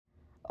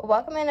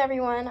Welcome in,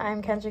 everyone.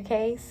 I'm Kendra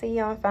K,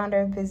 CEO and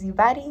founder of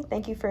Busybody.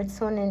 Thank you for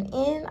tuning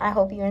in. I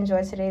hope you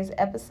enjoyed today's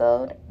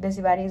episode.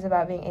 Busybody is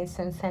about being a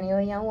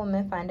centennial young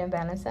woman finding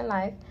balance in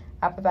life.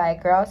 I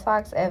provide girl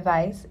talks,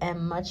 advice,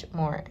 and much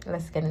more.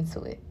 Let's get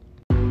into it.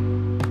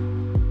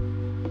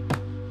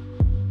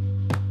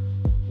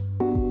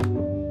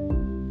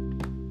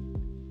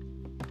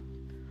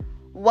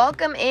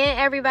 Welcome in,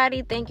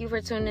 everybody. Thank you for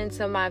tuning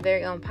into my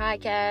very own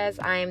podcast.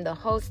 I am the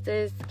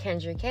hostess,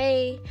 Kendra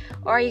K,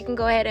 or you can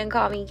go ahead and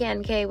call me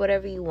Ken K,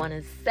 whatever you want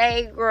to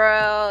say,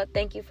 girl.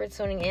 Thank you for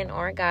tuning in,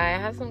 or guy. I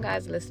have some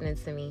guys listening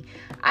to me.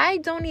 I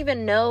don't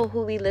even know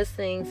who be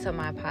listening to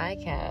my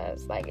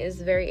podcast. Like, it's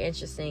very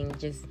interesting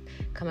just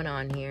coming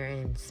on here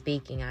and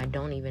speaking. I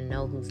don't even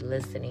know who's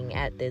listening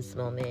at this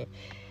moment.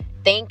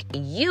 Thank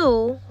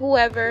you,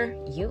 whoever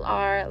you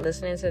are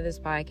listening to this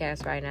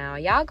podcast right now.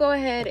 Y'all go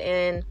ahead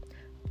and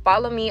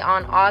follow me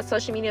on all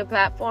social media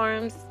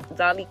platforms,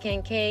 Dolly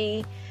Ken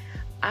K.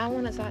 I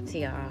want to talk to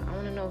y'all. I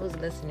want to know who's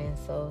listening.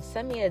 So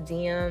send me a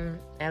DM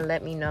and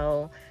let me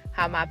know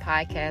how my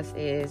podcast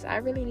is. I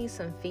really need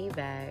some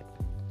feedback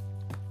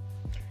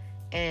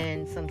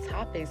and some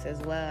topics as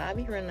well. I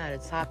be running out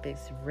of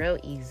topics real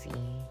easy.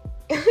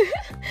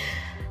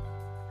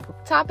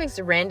 Topics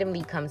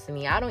randomly come to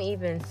me.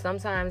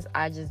 Sometimes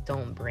I just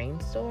don't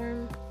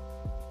brainstorm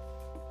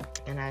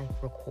and I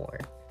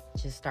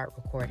just start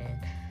recording.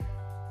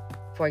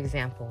 For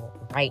example,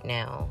 right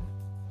now,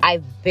 I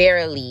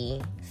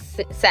barely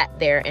sat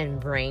there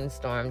and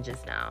brainstormed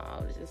just now.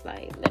 I was just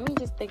like, let me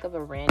just think of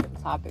a random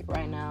topic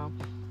right now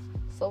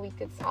so we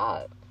could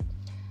talk.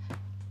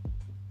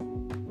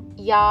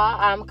 Y'all,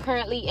 I'm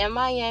currently in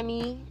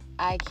Miami.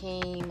 I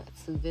came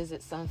to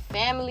visit some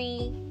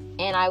family,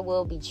 and I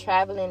will be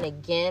traveling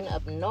again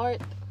up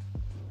north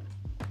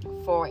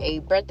for a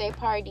birthday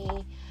party.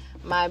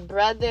 My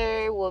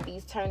brother will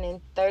be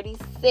turning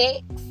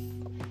 36.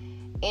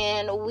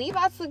 And we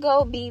about to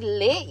go be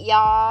lit,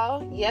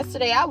 y'all.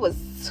 Yesterday, I was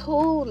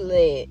too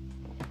lit.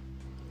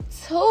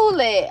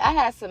 I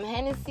had some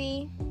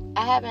Hennessy.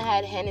 I haven't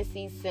had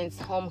Hennessy since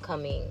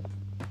homecoming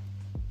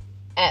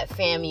at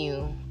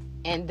FAMU.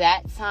 And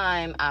that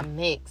time, I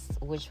mixed,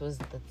 which was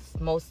the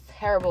most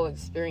terrible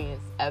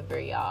experience ever,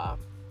 y'all.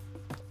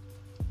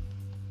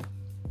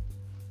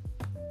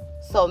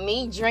 So,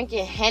 me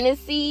drinking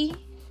Hennessy...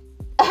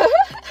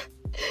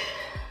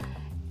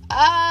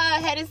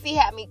 Hennessy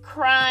had me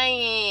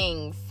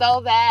crying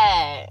so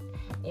bad.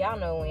 Y'all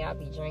know when y'all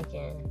be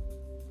drinking,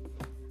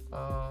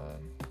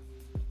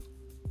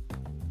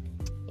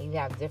 you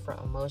have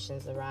different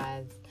emotions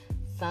arise.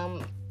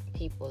 Some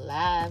people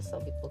laugh,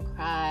 some people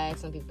cry,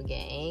 some people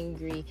get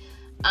angry.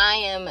 I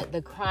am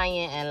the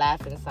crying and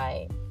laughing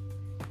type.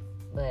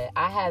 But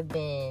I have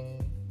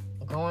been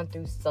going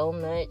through so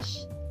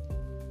much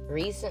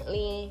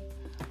recently,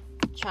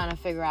 trying to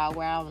figure out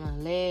where I want to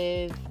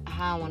live,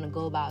 how I want to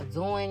go about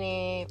doing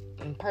it,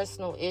 and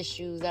personal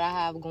issues that I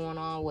have going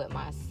on with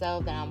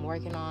myself that I'm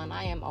working on.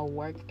 I am a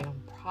work in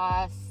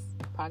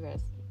progress.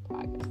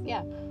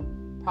 Yeah,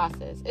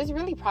 process. It's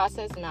really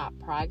process, not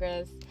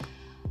progress.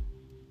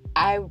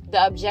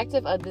 The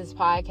objective of this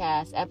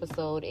podcast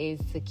episode is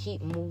to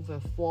keep moving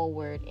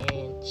forward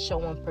and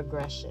showing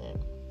progression.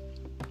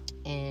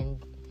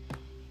 And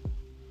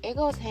it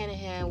goes hand in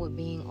hand with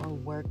being a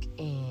work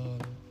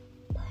in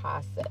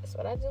process,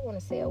 but I do want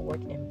to say a work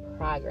in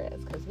progress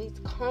because we're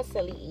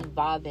constantly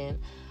evolving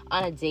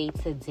on a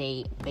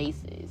day-to-day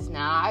basis.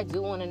 Now, I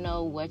do want to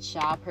know what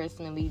y'all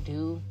personally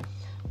do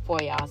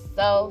for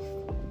yourself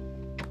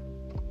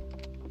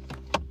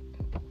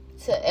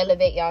to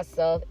elevate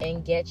yourself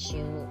and get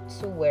you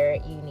to where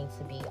you need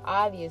to be.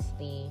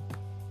 Obviously,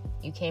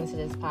 you came to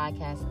this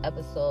podcast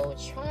episode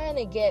trying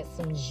to get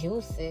some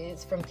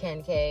juices from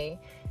Ken K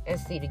and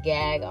see the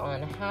gag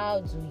on how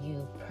do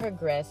you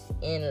progress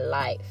in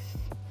life.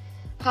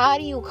 How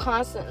do you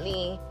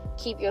constantly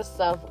keep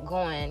yourself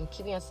going,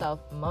 keep yourself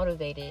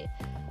motivated?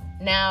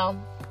 Now,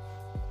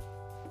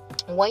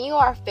 when you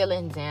are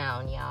feeling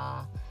down,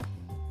 y'all,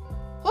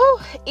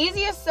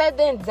 easier said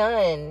than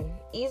done.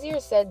 Easier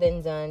said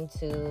than done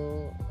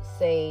to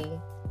say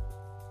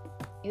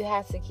you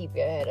have to keep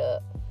your head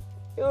up.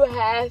 You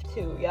have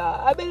to,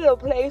 y'all. I've been in a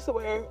place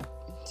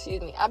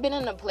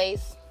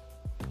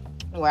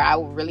where I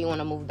really want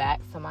to move back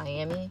to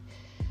Miami.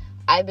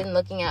 I've been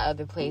looking at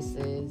other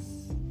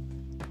places.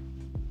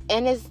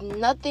 And it's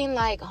nothing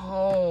like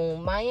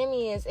home.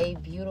 Miami is a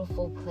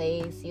beautiful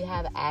place. You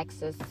have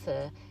access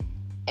to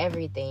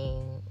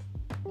everything.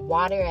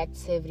 Water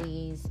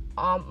activities.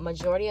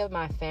 Majority of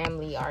my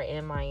family are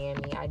in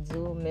Miami. I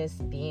do miss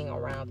being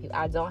around people.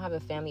 I don't have a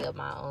family of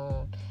my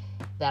own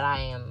that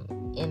I am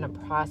in the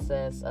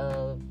process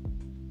of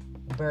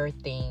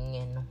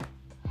birthing and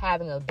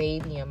having a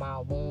baby in my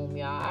womb,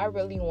 y'all. I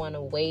really want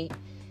to wait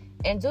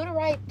and do the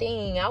right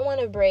thing. I want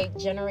to break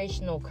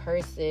generational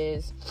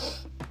curses.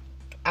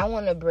 I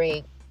want to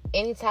break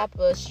any type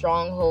of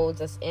strongholds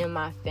that's in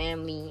my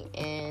family,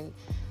 and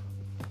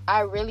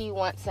I really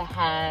want to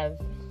have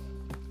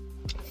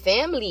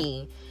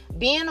family.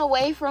 being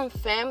away from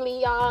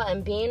family, y'all,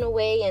 and being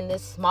away in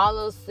this small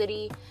little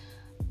city,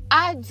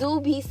 I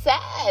do be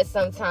sad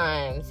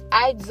sometimes.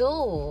 I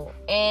do.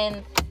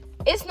 And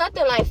it's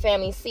nothing like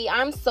family. See,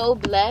 I'm so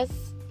blessed.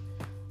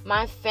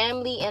 My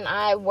family and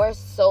I, we're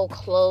so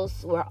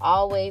close. We're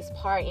always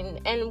partying.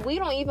 And we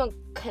don't even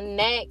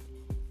connect.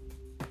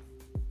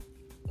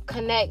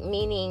 Connect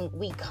meaning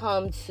we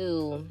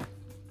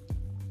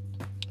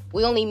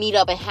only meet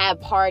up and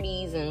have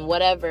parties and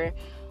whatever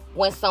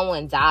when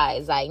someone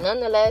dies. Like,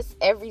 nonetheless,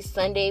 every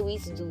Sunday we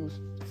used to do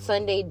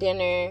Sunday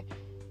dinner.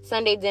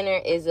 Sunday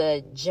dinner is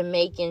a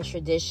Jamaican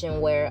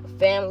tradition where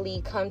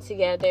family come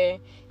together.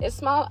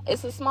 It's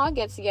a small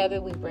get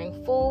together. We bring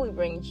food, we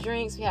bring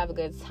drinks, we have a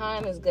good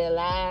time, it's good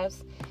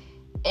laughs.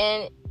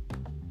 And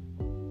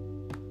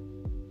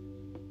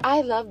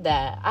I love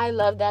that. I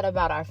love that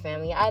about our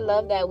family. I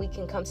love that we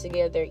can come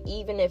together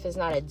even if it's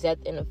not a death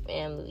in the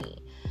family.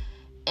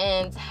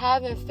 And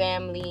having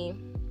family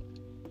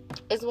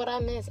is what I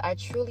miss. I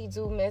truly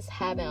do miss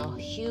having a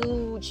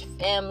huge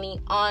family,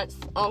 aunts,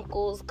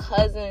 uncles,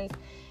 cousins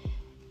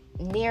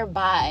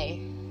nearby.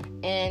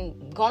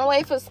 And going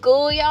away for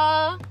school,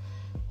 y'all.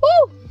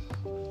 Woo!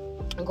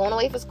 I'm going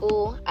away for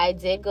school. I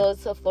did go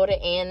to Florida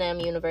A&M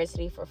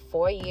University for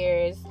 4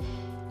 years.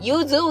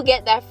 You do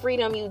get that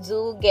freedom. You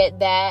do get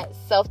that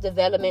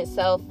self-development,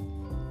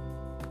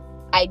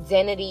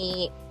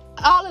 self-identity,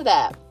 all of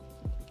that.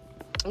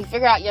 You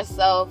figure out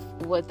yourself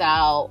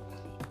without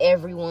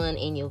everyone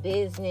in your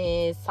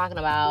business talking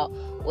about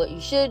what you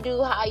should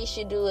do, how you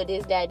should do it,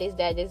 this, that.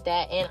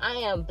 And I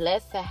am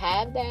blessed to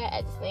have that.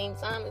 At the same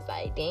time, it's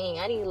like, dang,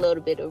 I need a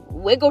little bit of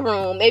wiggle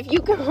room. If you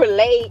can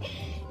relate,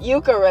 you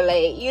can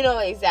relate. You know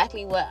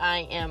exactly what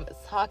I am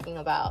talking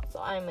about. So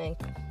I'm in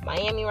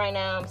Miami right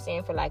now. I'm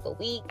staying for like a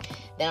week.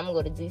 Then I'm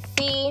going to go to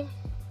DC.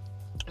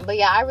 But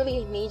yeah, I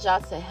really need y'all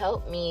to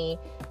help me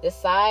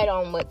decide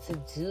on what to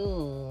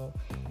do.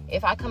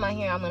 If I come out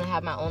here, I'm going to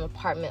have my own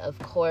apartment, of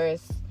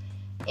course,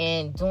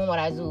 and doing what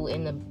I do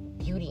in the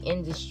beauty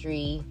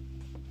industry,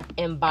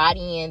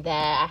 embodying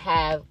that. I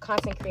have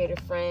content creator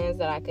friends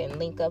that I can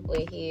link up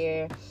with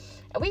here,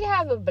 and we can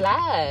have a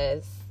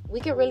blast. We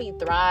can really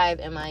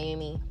thrive in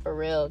Miami, for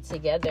real,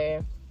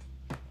 together.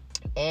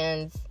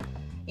 And,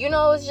 you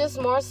know, it's just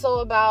more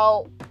so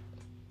about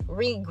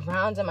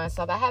re-grounding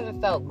myself. I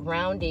haven't felt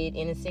grounded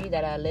in the city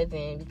that I live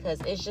in because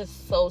it's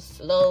just so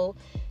slow.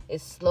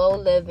 It's slow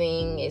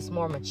living. It's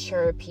more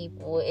mature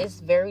people.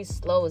 It's very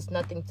slow. It's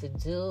nothing to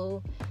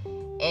do.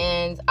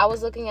 And I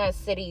was looking at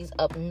cities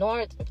up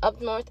north. Up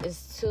north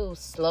is too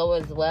slow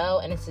as well.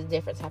 And it's a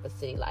different type of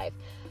city life.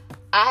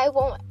 I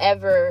won't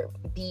ever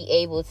be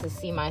able to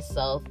see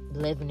myself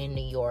living in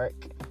New York.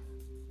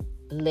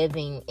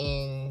 Living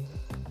in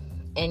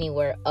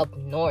anywhere up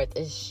north.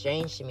 It's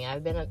strange to me.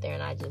 I've been up there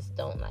and I just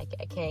don't like it.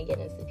 I can't get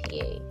into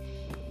PA.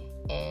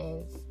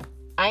 And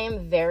I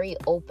am very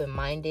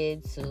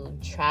open-minded to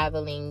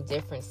traveling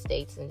different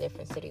states and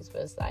different cities,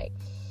 but it's like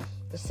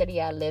the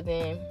city I live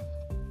in,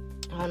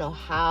 I don't know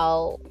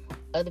how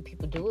other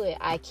people do it.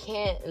 I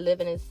can't live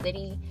in a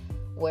city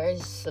where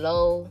it's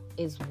slow,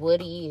 it's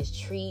woody, it's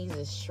trees,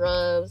 it's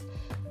shrubs,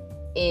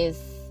 it's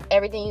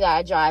everything. You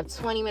gotta drive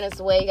 20 minutes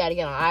away, you gotta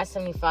get on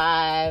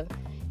I-75,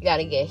 you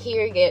gotta get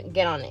here,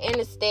 get on the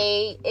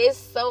interstate. It's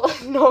so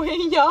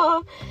annoying,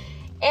 y'all.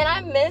 And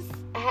I miss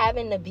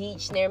having the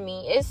beach near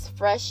me. It's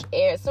fresh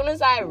air. As soon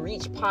as I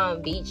reach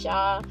Palm Beach,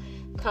 y'all,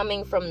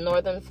 coming from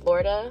northern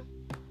Florida,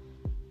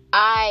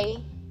 I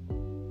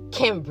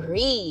can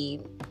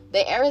breathe.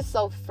 The air is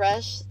so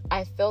fresh.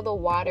 I feel the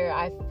water.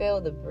 I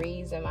feel the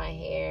breeze in my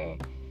hair.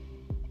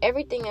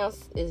 Everything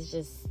else is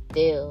just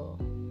still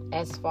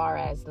as far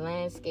as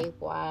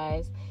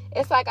landscape-wise.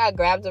 It's like I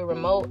grabbed the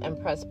remote and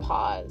pressed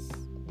pause.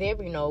 There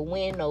be no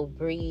wind, no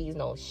breeze,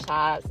 no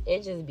shots.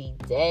 It just be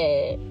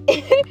dead.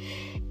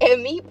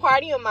 And me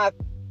partying with my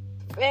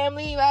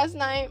family last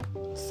night,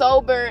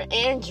 sober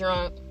and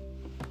drunk,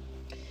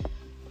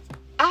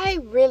 I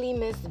really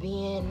miss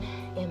being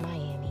in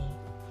Miami.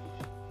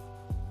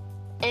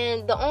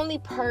 And the only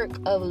perk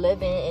of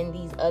living in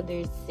these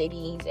other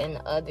cities and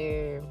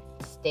other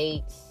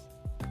states,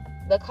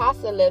 the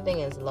cost of living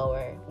is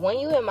lower. When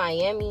you in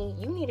Miami,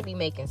 you need to be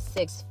making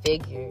 6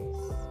 figures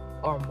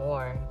or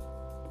more,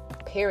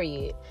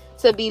 period,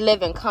 to be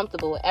living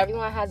comfortable.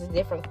 Everyone has a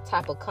different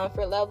type of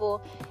comfort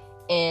level.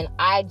 And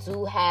I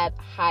do have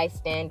high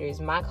standards.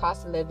 My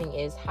cost of living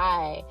is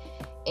high.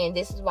 And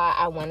this is why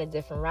I want a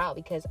different route.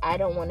 Because I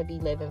don't want to be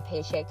living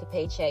paycheck to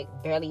paycheck,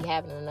 barely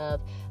having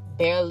enough,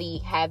 barely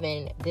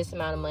having this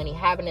amount of money,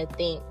 having to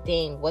think,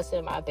 dang, what's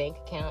in my bank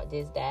account,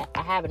 this, that.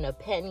 I having a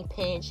penny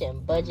pinch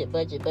and budget.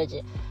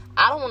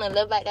 I don't want to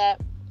live like that.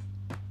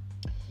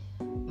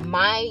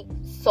 My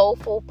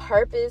soulful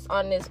purpose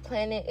on this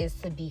planet is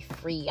to be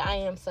free. I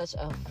am such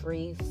a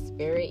free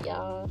spirit,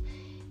 y'all.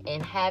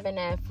 And having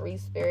that free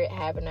spirit,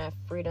 having that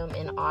freedom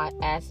in all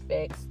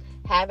aspects,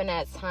 having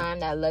that time,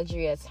 that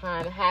luxury of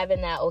time,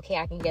 having that, okay,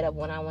 I can get up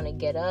when I want to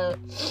get up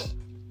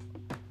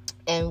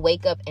and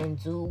wake up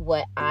and do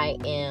what I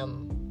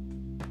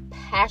am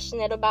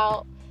passionate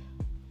about,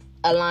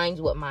 aligns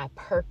with my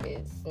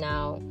purpose.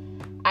 Now,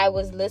 I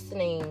was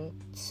listening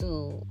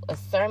to a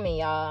sermon,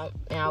 y'all,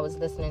 and I was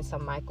listening to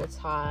Michael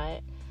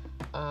Todd.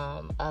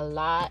 A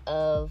lot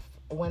of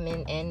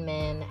women and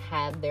men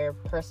have their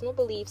personal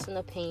beliefs and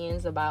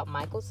opinions about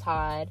Michael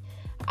Todd.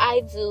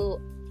 I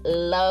do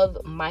love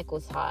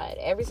Michael Todd.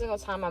 Every single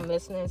time I'm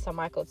listening to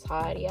Michael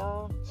Todd,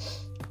 y'all,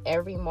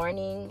 every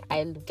morning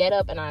I get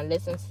up and I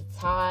listen to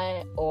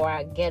Todd, or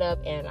I get up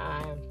and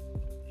I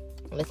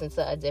listen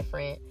to a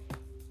different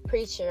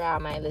preacher. I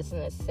might listen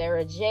to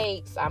Sarah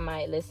Jakes. I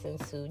might listen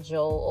to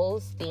Joel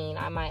Osteen.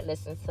 I might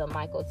listen to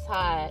Michael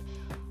Todd.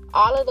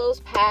 All of those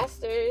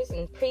pastors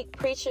and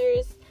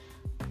preachers,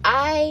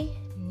 I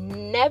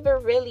never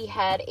really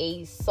had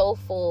a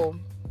soulful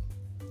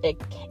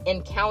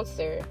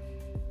encounter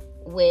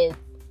with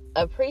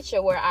a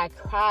preacher where I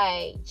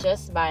cried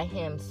just by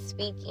him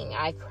speaking.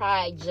 I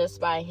cried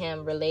just by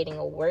him relating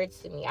a word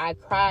to me. I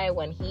cry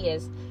when he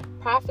is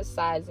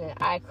prophesizing.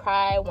 I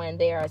cry when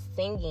they are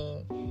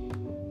singing.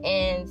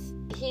 And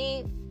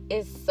he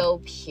is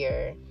so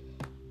pure.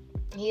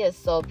 He is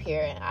so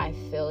pure, and I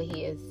feel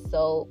he is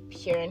so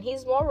pure. And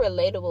he's more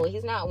relatable.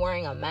 He's not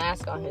wearing a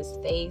mask on his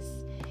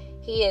face.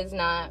 He is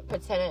not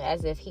pretending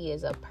as if he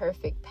is a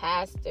perfect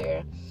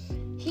pastor.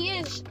 He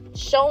is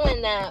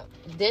showing that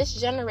this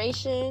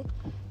generation,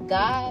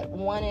 God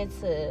wanted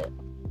to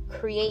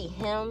create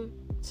him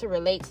to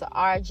relate to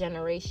our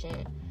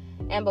generation.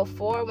 And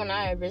before, when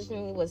I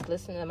originally was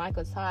listening to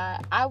Michael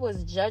Todd, I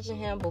was judging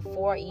him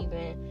before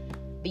even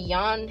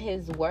beyond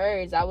his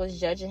words. I was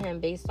judging him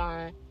based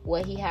on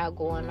what he had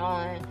going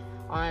on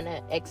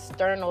an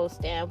external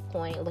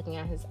standpoint, looking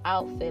at his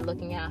outfit,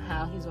 looking at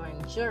how he's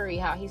wearing jewelry,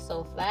 how he's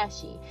so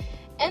flashy.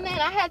 And then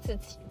I had to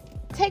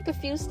take a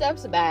few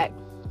steps back,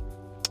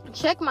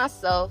 check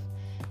myself,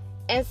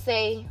 and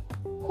say,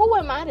 who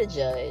am I to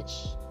judge?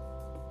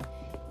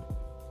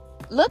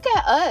 Look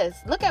at us.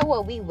 Look at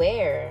what we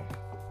wear.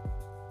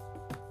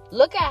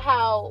 Look at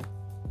how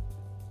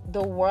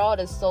the world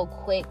is so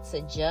quick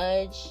to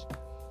judge.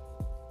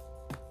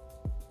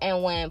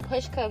 And when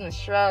push comes to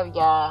shove,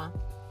 y'all,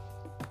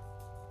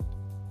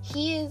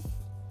 he is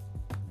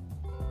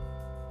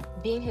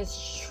being his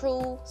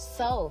true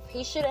self.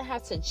 He shouldn't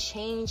have to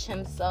change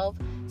himself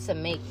to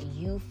make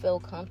you feel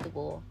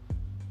comfortable.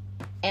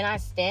 And I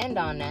stand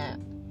on that.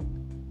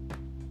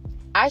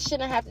 I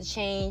shouldn't have to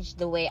change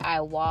the way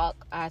I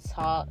walk, I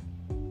talk.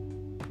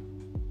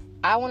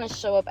 I want to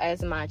show up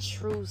as my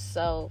true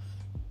self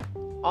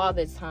all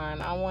the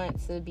time. I want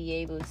to be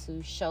able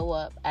to show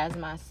up as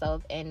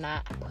myself and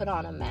not put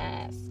on a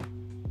mask.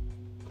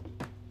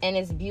 And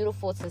it's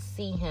beautiful to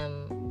see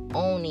him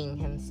owning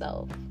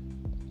himself.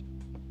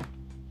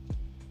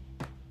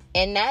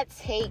 And that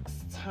takes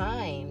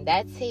time.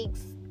 That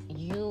takes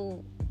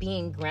you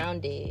being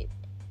grounded,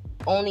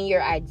 owning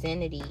your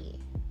identity,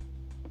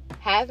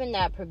 having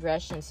that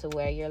progression to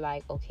where you're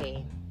like,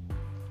 okay,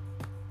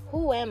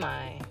 who am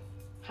I?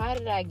 How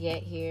did I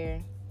get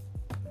here?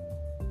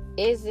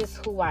 Is this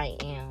who I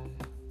am?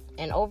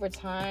 And over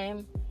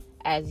time,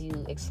 as you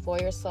explore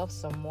yourself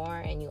some more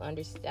and you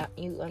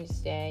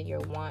understand your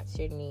wants,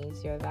 your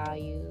needs, your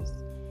values,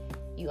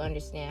 you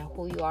understand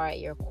who you are at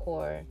your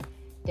core,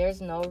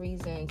 there's no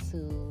reason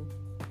to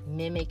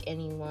mimic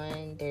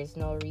anyone. There's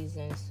no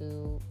reason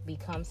to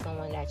become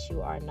someone that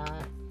you are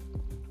not.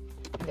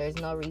 There's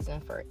no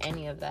reason for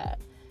any of that.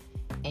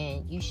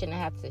 And you shouldn't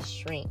have to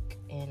shrink.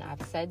 And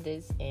I've said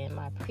this in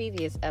my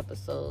previous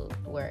episode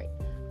where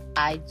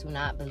I do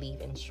not believe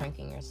in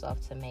shrinking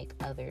yourself to make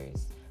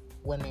others,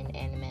 women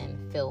and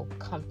men, feel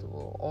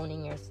comfortable.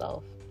 Owning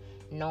yourself,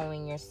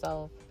 knowing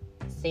yourself,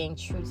 staying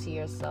true to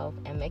yourself,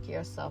 and making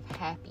yourself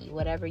happy.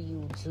 Whatever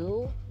you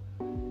do,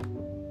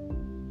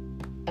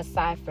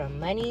 aside from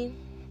money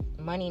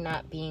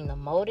not being the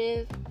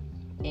motive,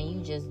 and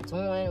you just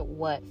doing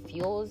what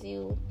fuels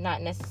you,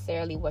 not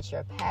necessarily what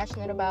you're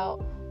passionate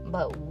about,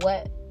 but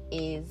what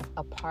is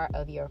a part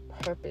of your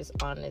purpose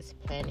on this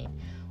planet.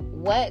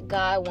 What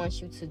God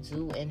wants you to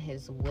do in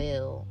his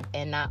will,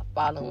 and not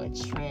following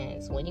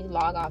trends. When you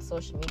log off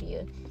social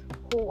media,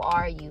 who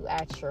are you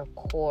at your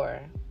core?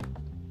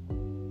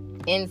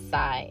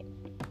 Inside.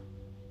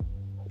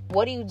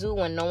 What do you do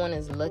when no one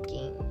is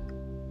looking?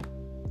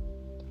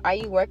 Are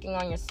you working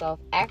on yourself?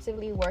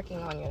 Actively working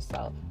on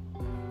yourself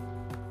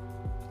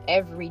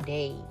every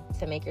day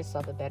to make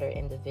yourself a better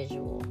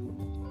individual.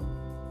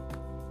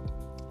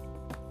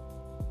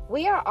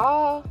 We are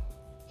all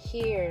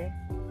here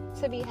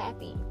to be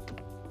happy.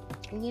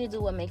 You need to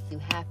do what makes you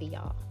happy,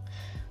 y'all.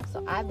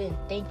 So I've been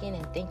thinking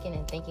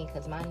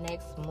because my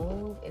next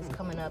move is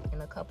coming up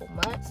in a couple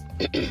months.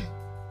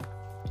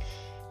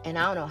 And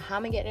I don't know how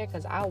I'm going to get there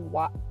because I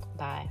walk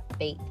by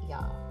faith,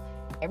 y'all.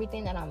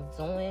 Everything that I'm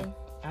doing,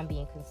 I'm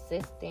being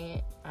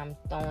consistent. I'm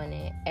throwing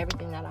it,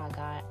 everything that I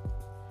got,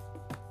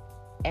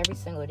 every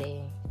single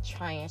day.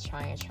 Trying,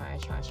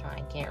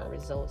 getting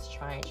results.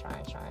 Trying.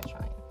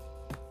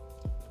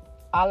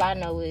 All I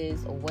know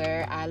is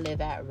where I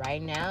live at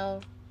right now,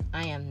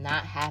 I am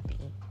not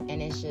happy.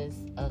 And it's just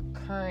a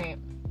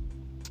current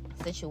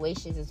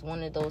situations is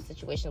one of those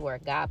situations where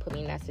God put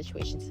me in that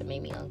situation to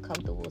make me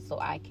uncomfortable so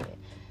I can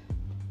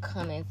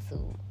come into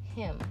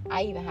him.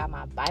 I even have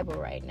my Bible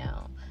right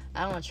now.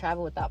 I don't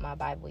travel without my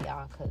Bible,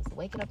 y'all, because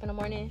waking up in the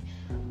morning,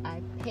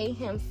 I pay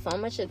him so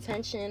much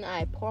attention.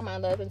 I pour my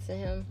love into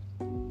him.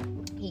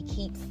 He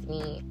keeps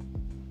me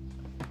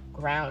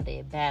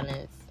grounded,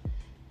 balanced,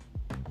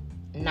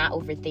 not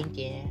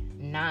overthinking,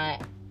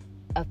 not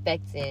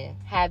affecting,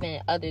 having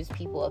others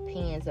people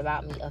opinions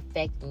about me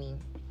affect me,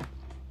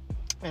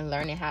 and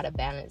learning how to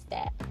balance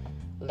that,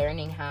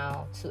 learning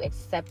how to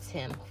accept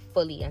him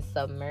fully and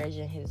submerge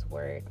in his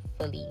word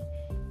fully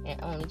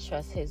and only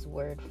trust his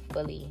word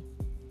fully,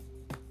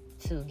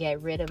 to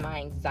get rid of my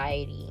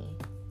anxiety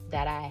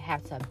that I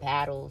have to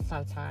battle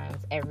sometimes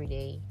every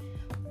day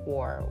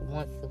or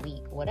once a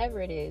week.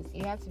 Whatever it is,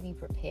 you have to be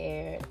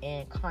prepared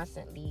and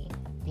constantly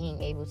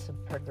being able to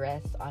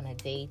progress on a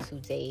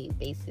day-to-day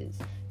basis,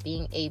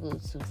 being able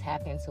to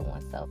tap into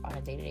oneself on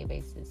a day-to-day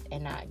basis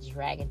and not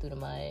dragging through the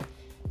mud,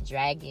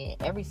 dragging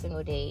every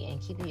single day, and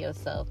keeping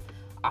yourself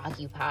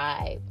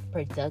occupied,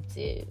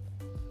 productive.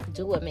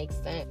 Do what makes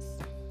sense.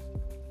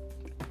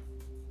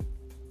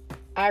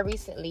 I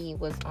recently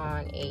was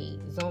on a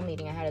Zoom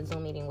meeting. I had a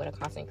Zoom meeting with a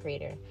content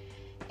creator,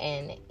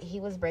 and he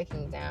was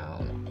breaking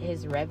down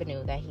his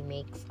revenue that he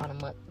makes on a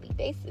monthly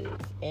basis,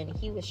 and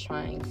he was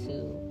trying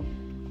to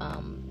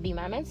be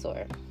my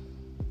mentor,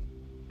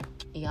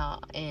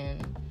 y'all.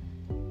 And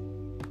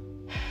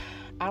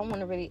I don't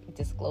want to really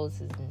disclose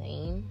his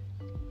name.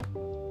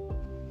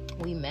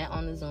 We met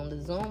on the Zoom.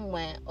 The Zoom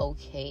went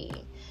okay.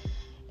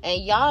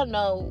 And y'all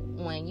know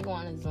when you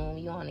on a Zoom,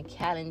 you on a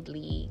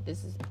Calendly.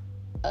 This is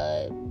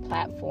a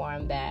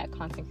platform that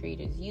content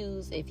creators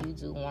use. If you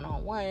do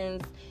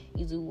one-on-ones,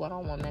 you do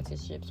one-on-one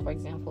mentorships. For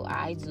example,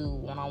 I do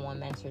one-on-one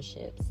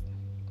mentorships.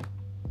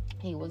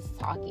 He was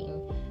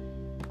talking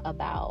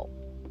about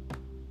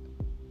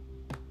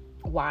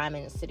why I'm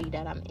in the city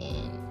that I'm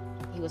in.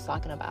 He was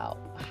talking about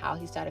how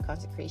he started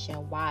content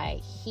creation, why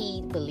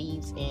he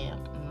believes in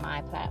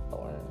my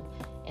platform,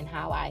 and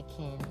how I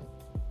can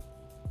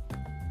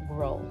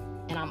grow.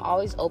 And I'm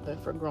always open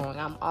for growing.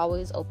 I'm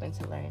always open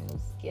to learning new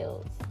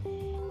skills.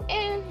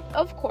 And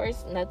of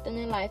course, nothing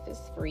in life is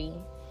free.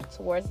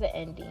 Towards the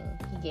ending,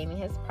 he gave me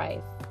his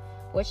price,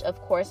 which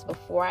of course,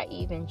 before I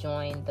even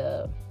joined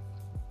the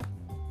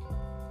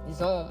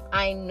Zoom,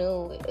 I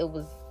knew it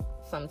was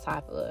some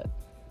type of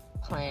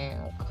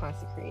plan,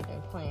 content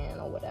creating plan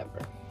or whatever.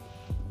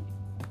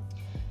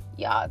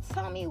 Y'all,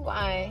 tell me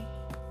why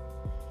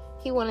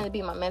he wanted to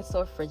be my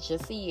mentor for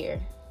just a year.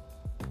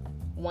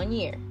 1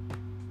 year.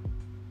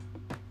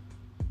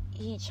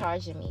 He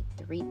charging me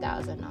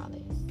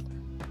 $3,000.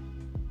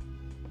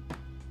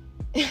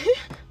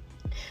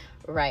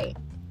 Right.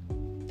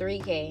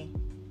 $3,000.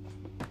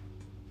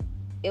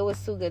 It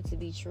was too good to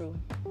be true.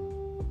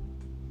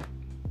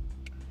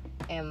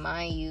 And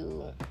mind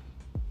you,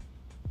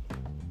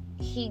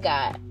 he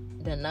got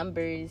the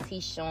numbers.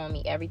 He's showing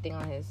me everything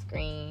on his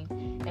screen.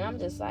 And I'm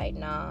just like,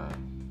 nah.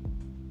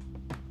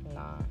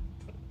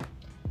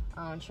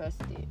 I don't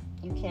trust it.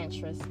 You can't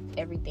trust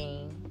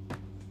everything.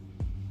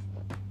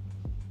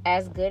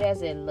 As good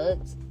as it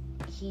looked,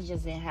 he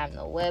just didn't have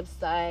no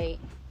website.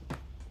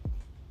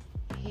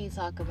 He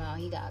talking about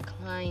he got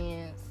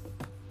clients.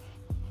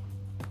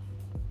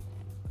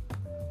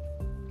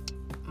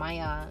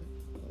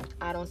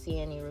 I don't see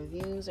any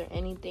reviews or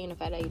anything. The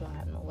fact that you don't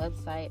have no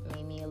website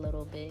made me a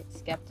little bit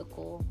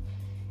skeptical.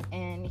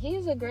 And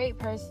he's a great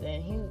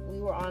person.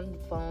 We were on the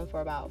phone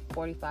for about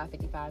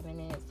 45-55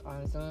 minutes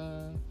on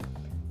Zoom.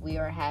 We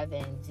are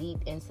having deep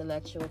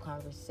intellectual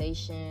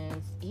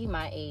conversations. He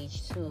my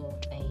age too,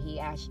 and he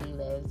actually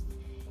lives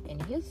in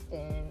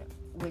Houston,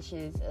 which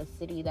is a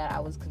city that I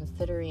was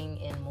considering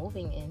and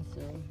moving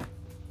into.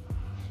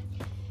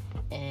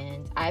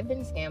 And I've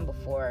been scammed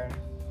before.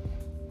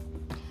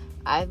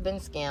 I've been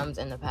scammed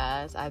in the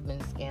past. I've been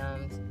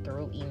scammed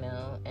through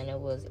email, and it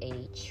was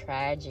a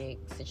tragic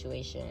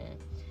situation.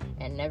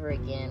 And never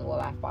again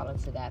will I fall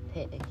into that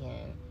pit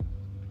again.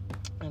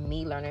 And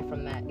me learning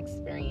from that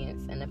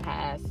experience in the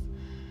past,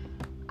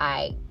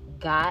 I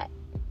got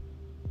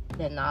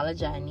the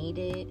knowledge I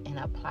needed and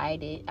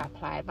applied it. I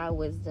applied my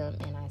wisdom,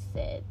 and I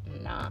said,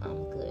 nah,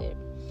 I'm good.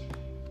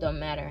 Don't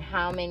matter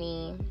how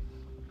many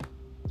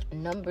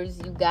numbers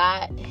you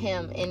got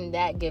him in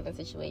that given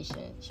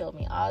situation. Showed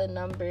me all the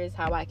numbers,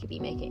 how I could be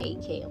making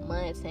 $8,000 a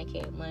month,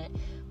 $10,000 a month,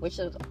 which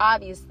is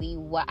obviously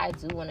what I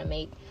do want to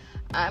make.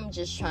 I'm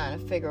just trying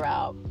to figure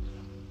out,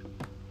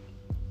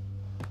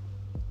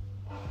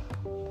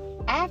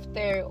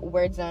 after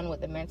we're done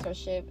with the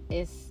mentorship,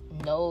 it's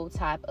no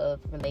type of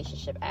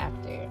relationship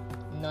after.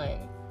 None.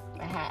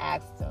 I had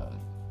asked him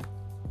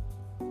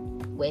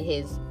with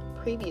his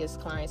previous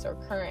clients or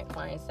current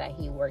clients that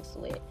he works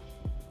with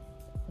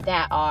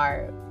that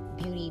are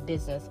beauty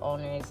business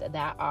owners,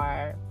 that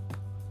are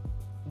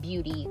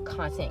beauty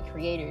content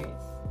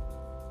creators,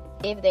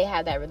 if they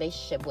have that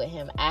relationship with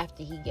him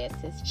after he gets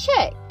his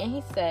check. And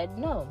he said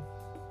no.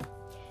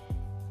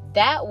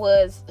 That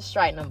was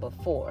strike number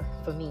 4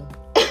 for me.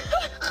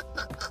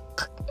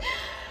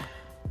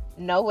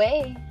 No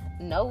way.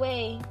 No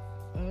way.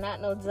 I'm not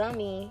no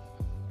dummy.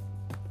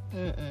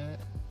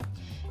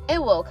 It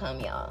will come,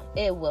 y'all.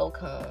 It will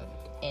come.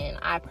 And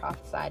I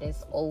prophesy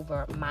this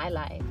over my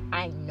life.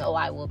 I know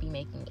I will be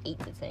making 8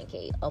 to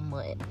 10K a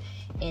month.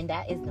 And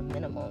that is the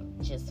minimum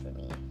just for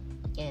me.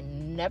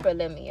 And never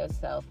limit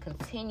yourself.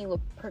 Continue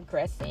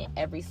progressing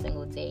every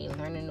single day,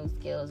 learning new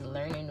skills,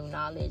 learning new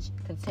knowledge,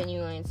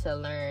 continuing to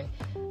learn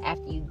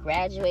after you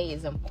graduate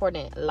is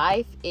important.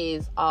 Life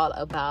is all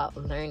about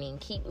learning.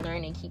 Keep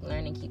learning, keep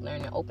learning, keep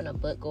learning. Open a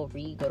book, go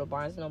read, go to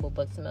Barnes & Noble,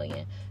 Books A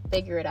Million.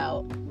 Figure it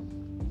out.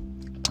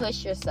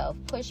 Push yourself.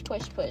 Push.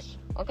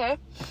 Okay?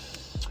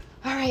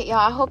 All right, y'all.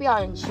 I hope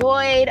y'all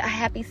enjoyed. A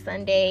happy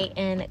Sunday.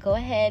 And go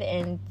ahead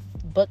and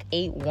book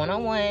a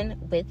one-on-one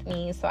with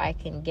me so I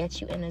can get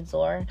you in the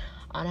door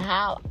on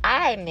how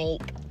I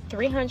make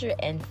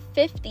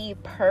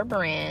 $350 per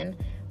brand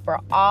for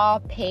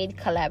all paid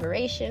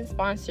collaborations,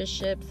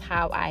 sponsorships,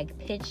 how I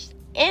pitched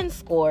and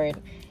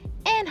scored,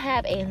 and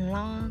have a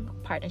long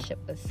partnership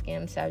with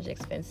Skim,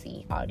 Subjects,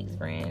 Fancy, all these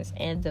brands,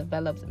 and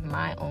developed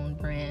my own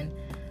brand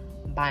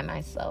by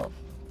myself.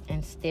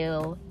 And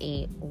still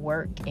a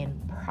work in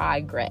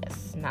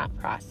progress, not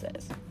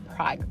process,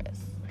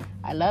 progress.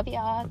 I love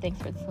y'all. Thanks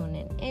for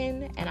tuning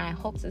in, and I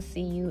hope to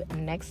see you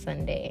next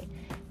Sunday.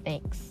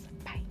 Thanks.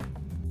 Bye.